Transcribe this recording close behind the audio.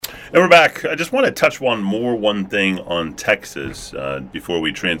And we're back. I just want to touch one thing on Texas before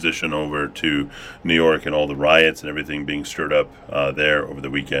we transition over to New York and all the riots and everything being stirred up there over the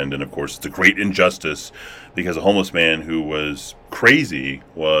weekend. And of course, it's a great injustice because a homeless man who was crazy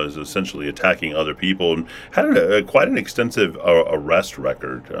was essentially attacking other people and had quite an extensive arrest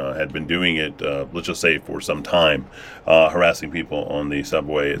record. Had been doing it, let's just say, for some time, harassing people on the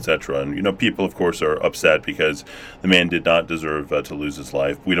subway, etc. And people, of course, are upset because the man did not deserve to lose his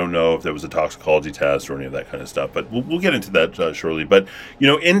life. We don't know if there was a toxicology test or any of that kind of stuff, but we'll get into that shortly. But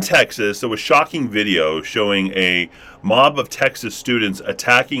in Texas, there was shocking video showing a mob of Texas students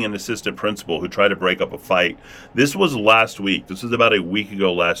attacking an assistant principal who tried to break up a fight. This was last week. This was about a week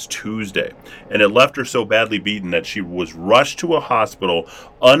ago, last Tuesday. And it left her so badly beaten that she was rushed to a hospital,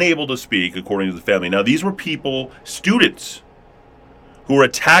 unable to speak, according to the family. Now, these were students, who were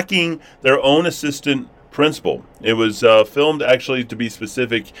attacking their own assistant principal. It was filmed, actually, to be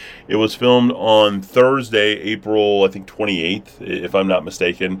specific, it was filmed on Thursday, April, I think, 28th, if I'm not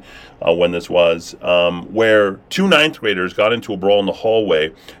mistaken, when this was, where two ninth graders got into a brawl in the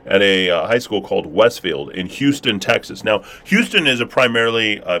hallway at a high school called Westfield in Houston, Texas. Now, Houston is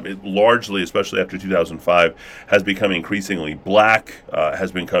largely, especially after 2005, has become increasingly black,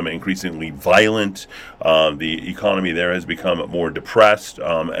 has become increasingly violent. The economy there has become more depressed,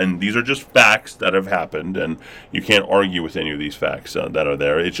 and these are just facts that have happened, and you can't argue with any of these facts that are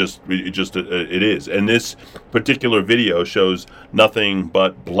there. It is. And this particular video shows nothing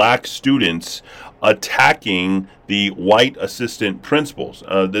but black students attacking the white assistant principals.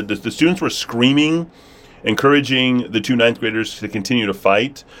 The students were screaming, encouraging the two ninth graders to continue to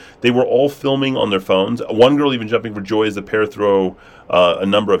fight. They were all filming on their phones. One girl even jumping for joy as the pair throw a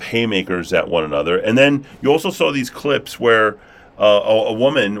number of haymakers at one another. And then you also saw these clips where a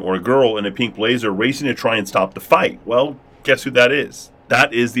woman or a girl in a pink blazer racing to try and stop the fight. Well, guess who that is?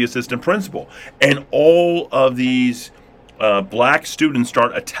 That is the assistant principal. And all of these black students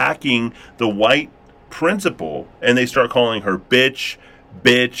start attacking the white principal, and they start calling her bitch,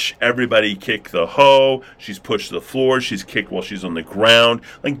 everybody kick the hoe, she's pushed to the floor, she's kicked while she's on the ground.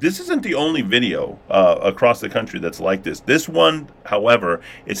 Like, this isn't the only video across the country that's like this. This one, however,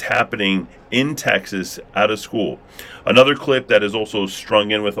 is happening in Texas at a school. Another clip that is also strung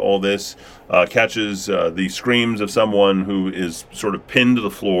in with all this catches the screams of someone who is sort of pinned to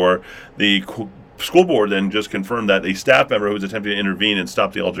the floor. The school board then just confirmed that a staff member who was attempting to intervene and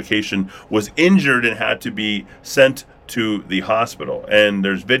stop the altercation was injured and had to be sent to the hospital. And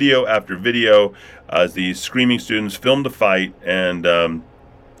there's video after video as these screaming students filmed the fight, and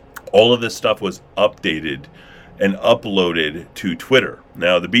all of this stuff was updated and uploaded to Twitter.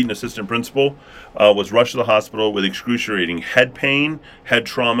 Now, the beaten assistant principal was rushed to the hospital with excruciating head pain, head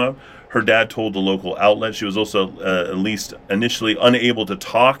trauma. Her dad told the local outlet she was also at least initially unable to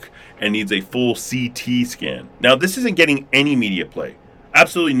talk and needs a full CT scan. Now, this isn't getting any media play.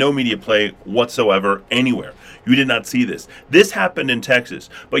 Absolutely no media play whatsoever anywhere. You did not see this. This happened in Texas,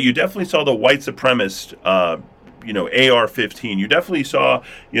 but you definitely saw the white supremacist AR-15. You definitely saw,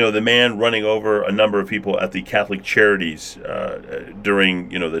 the man running over a number of people at the Catholic Charities during,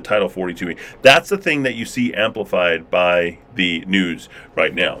 the Title 42 meeting. That's the thing that you see amplified by the news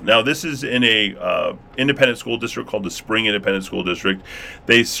right now. Now, this is in a independent school district called the Spring Independent School District.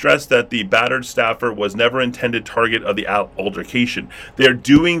 They stress that the battered staffer was never intended target of the altercation. They're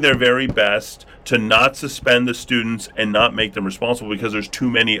doing their very best to not suspend the students and not make them responsible because there's too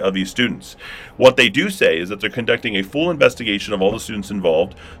many of these students. What they do say is that they're conducting a full investigation of all the students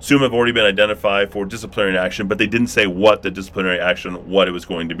involved. Some have already been identified for disciplinary action, but they didn't say what the disciplinary action, what it was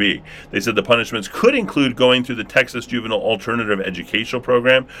going to be. They said the punishments could include going through the Texas Juvenile Alternative Educational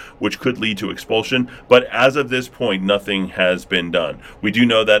Program, which could lead to expulsion, but as of this point, nothing has been done. We do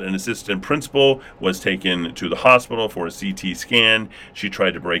know that an assistant principal was taken to the hospital for a CT scan. She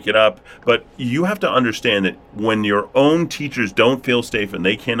tried to break it up, but you have to understand that when your own teachers don't feel safe and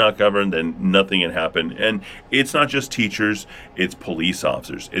they cannot govern, then nothing can happen. And it's not just teachers, it's police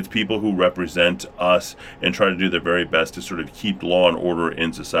officers. It's people who represent us and try to do their very best to sort of keep law and order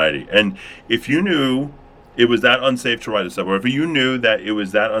in society. And if you knew it was that unsafe to ride a subway, if you knew that it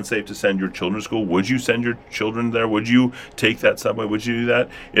was that unsafe to send your children to school, would you send your children there? Would you take that subway? Would you do that?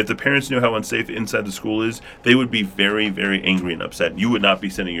 If the parents knew how unsafe inside the school is, they would be very, very angry and upset. You would not be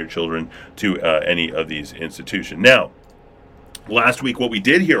sending your children to any of these institutions. Now, last week, what we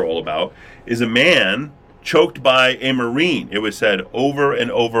did hear all about is a man choked by a Marine. It was said over and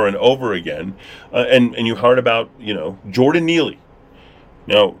over and over again. And you heard about, Jordan Neely.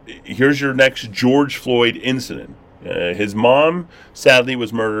 Now, here's your next George Floyd incident. His mom, sadly,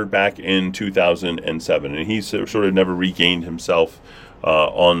 was murdered back in 2007, and he sort of never regained himself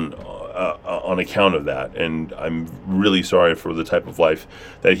on account of that, and I'm really sorry for the type of life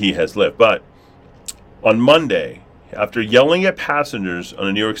that he has lived. But on Monday, after yelling at passengers on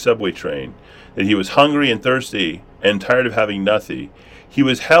a New York subway train that he was hungry and thirsty and tired of having nothing, he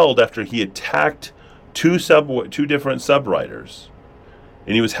was held after he attacked two different subriders.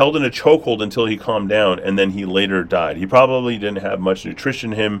 And he was held in a chokehold until he calmed down, and then he later died. He probably didn't have much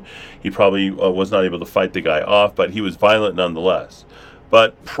nutrition in him. He probably was not able to fight the guy off, but he was violent nonetheless.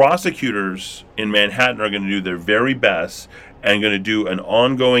 But prosecutors in Manhattan are going to do their very best and going to do an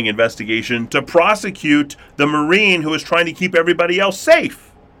ongoing investigation to prosecute the Marine who is trying to keep everybody else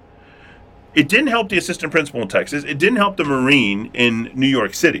safe. It didn't help the assistant principal in Texas. It didn't help the Marine in New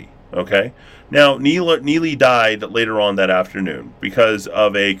York City. Okay? Now, Neely died later on that afternoon because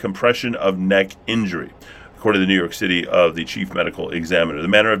of a compression of neck injury, according to the New York City of the chief medical examiner. The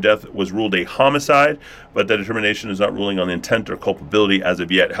manner of death was ruled a homicide, but the determination is not ruling on intent or culpability as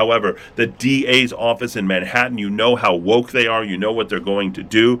of yet. However, the DA's office in Manhattan, you know how woke they are, you know what they're going to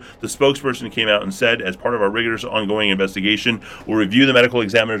do. The spokesperson came out and said, as part of our rigorous ongoing investigation, we'll review the medical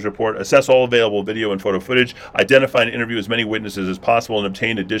examiner's report, assess all available video and photo footage, identify and interview as many witnesses as possible, and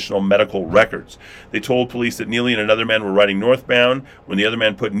obtain additional medical records. They told police that Neely and another man were riding northbound when the other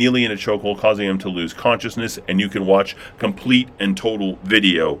man put Neely in a chokehold, causing him to lose consciousness, and you can watch complete and total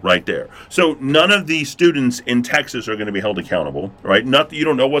video right there. So none of these students in Texas are going to be held accountable, right? Not that you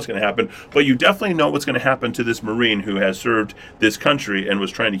don't know what's going to happen, but you definitely know what's going to happen to this Marine who has served this country and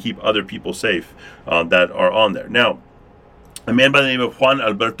was trying to keep other people safe that are on there. Now, a man by the name of Juan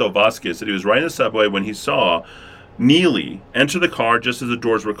Alberto Vasquez said he was riding the subway when he saw Neely enter the car just as the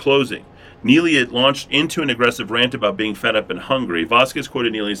doors were closing. Neely had launched into an aggressive rant about being fed up and hungry. Vasquez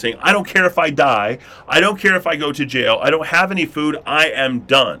quoted Neely saying, "I don't care if I die. I don't care if I go to jail. I don't have any food. I am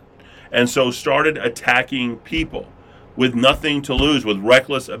done." And so started attacking people with nothing to lose, with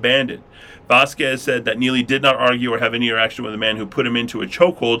reckless abandon. Vasquez said that Neely did not argue or have any interaction with the man who put him into a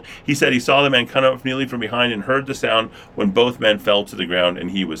chokehold. He said he saw the man cut off Neely from behind and heard the sound when both men fell to the ground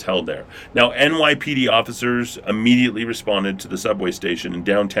and he was held there. Now, NYPD officers immediately responded to the subway station in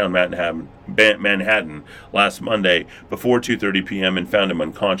downtown Manhattan last Monday before 2:30 p.m. and found him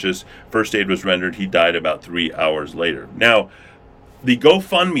unconscious. First aid was rendered. He died about 3 hours later. Now, the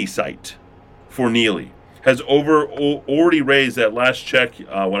GoFundMe site for Neely has already raised, that last check,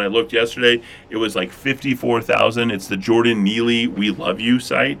 when I looked yesterday, it was like $54,000. It's the Jordan Neely We Love You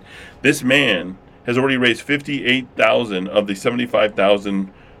site. This man has already raised $58,000 of the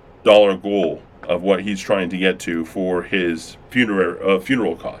 $75,000 goal of what he's trying to get to for his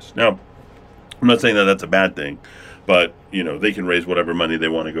funeral costs. Now, I'm not saying that that's a bad thing, but they can raise whatever money they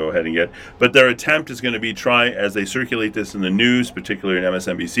want to go ahead and get. But their attempt is going to be try, as they circulate this in the news, particularly in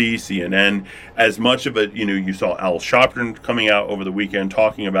MSNBC, CNN, as much of it, you saw Al Sharpton coming out over the weekend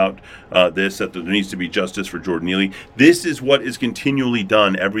talking about this, that there needs to be justice for Jordan Neely. This is what is continually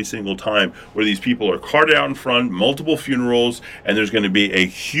done every single time, where these people are carted out in front, multiple funerals, and there's going to be a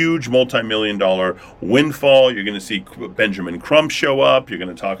huge multi-million-dollar windfall. You're going to see Benjamin Crump show up. You're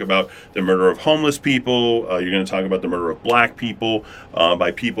going to talk about the murder of homeless people. You're going to talk about the murder of black people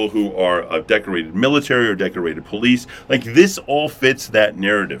by people who are decorated military or decorated police. Like, this all fits that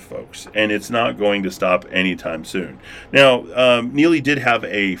narrative, folks, and it's not going to stop anytime soon. Now, Neely did have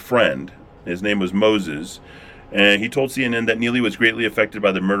a friend. His name was Moses, and he told CNN that Neely was greatly affected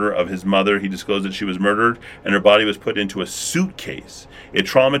by the murder of his mother. He disclosed that she was murdered and her body was put into a suitcase. It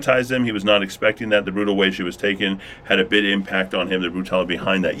traumatized him. He was not expecting that. The brutal way she was taken had a big impact on him, the brutality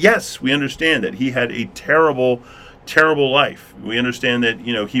behind that. Yes, we understand that he had a terrible life. We understand that,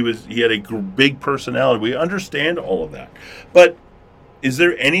 he had a big personality. We understand all of that. But is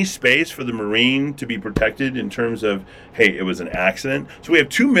there any space for the Marine to be protected in terms of, hey, it was an accident? So we have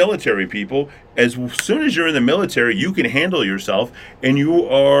two military people. As soon as you're in the military, you can handle yourself, and you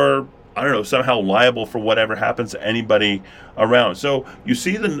are, somehow liable for whatever happens to anybody around. So you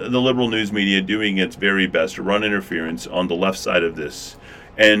see the liberal news media doing its very best to run interference on the left side of this.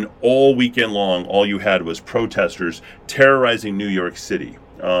 And all weekend long, all you had was protesters terrorizing New York City.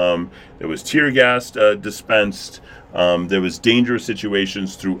 There was tear gas dispensed. There was dangerous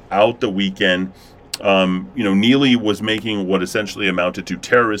situations throughout the weekend. Neely was making what essentially amounted to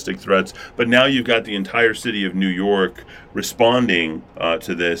terroristic threats, but now you've got the entire city of New York responding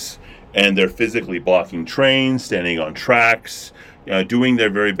to this, and they're physically blocking trains, standing on tracks, doing their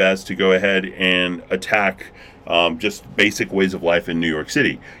very best to go ahead and attack just basic ways of life in New York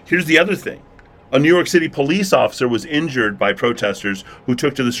City. Here's the other thing. A New York City police officer was injured by protesters who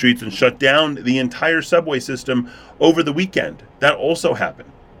took to the streets and shut down the entire subway system over the weekend. That also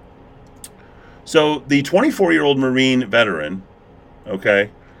happened. So the 24-year-old Marine veteran okay,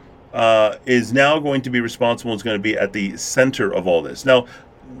 is now going to be responsible, is going to be at the center of all this. Now,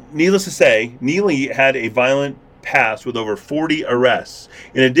 needless to say, Neely had a violent past with over 40 arrests.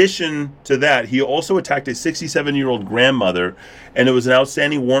 In addition to that, he also attacked a 67-year-old grandmother, and it was an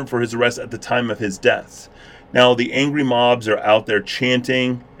outstanding warrant for his arrest at the time of his death. Now, the angry mobs are out there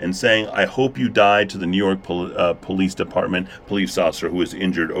chanting and saying, "I hope you die," to the New York Police Department police officer who was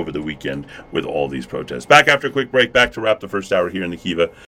injured over the weekend with all these protests. Back after a quick break, back to wrap the first hour here in the Kiva.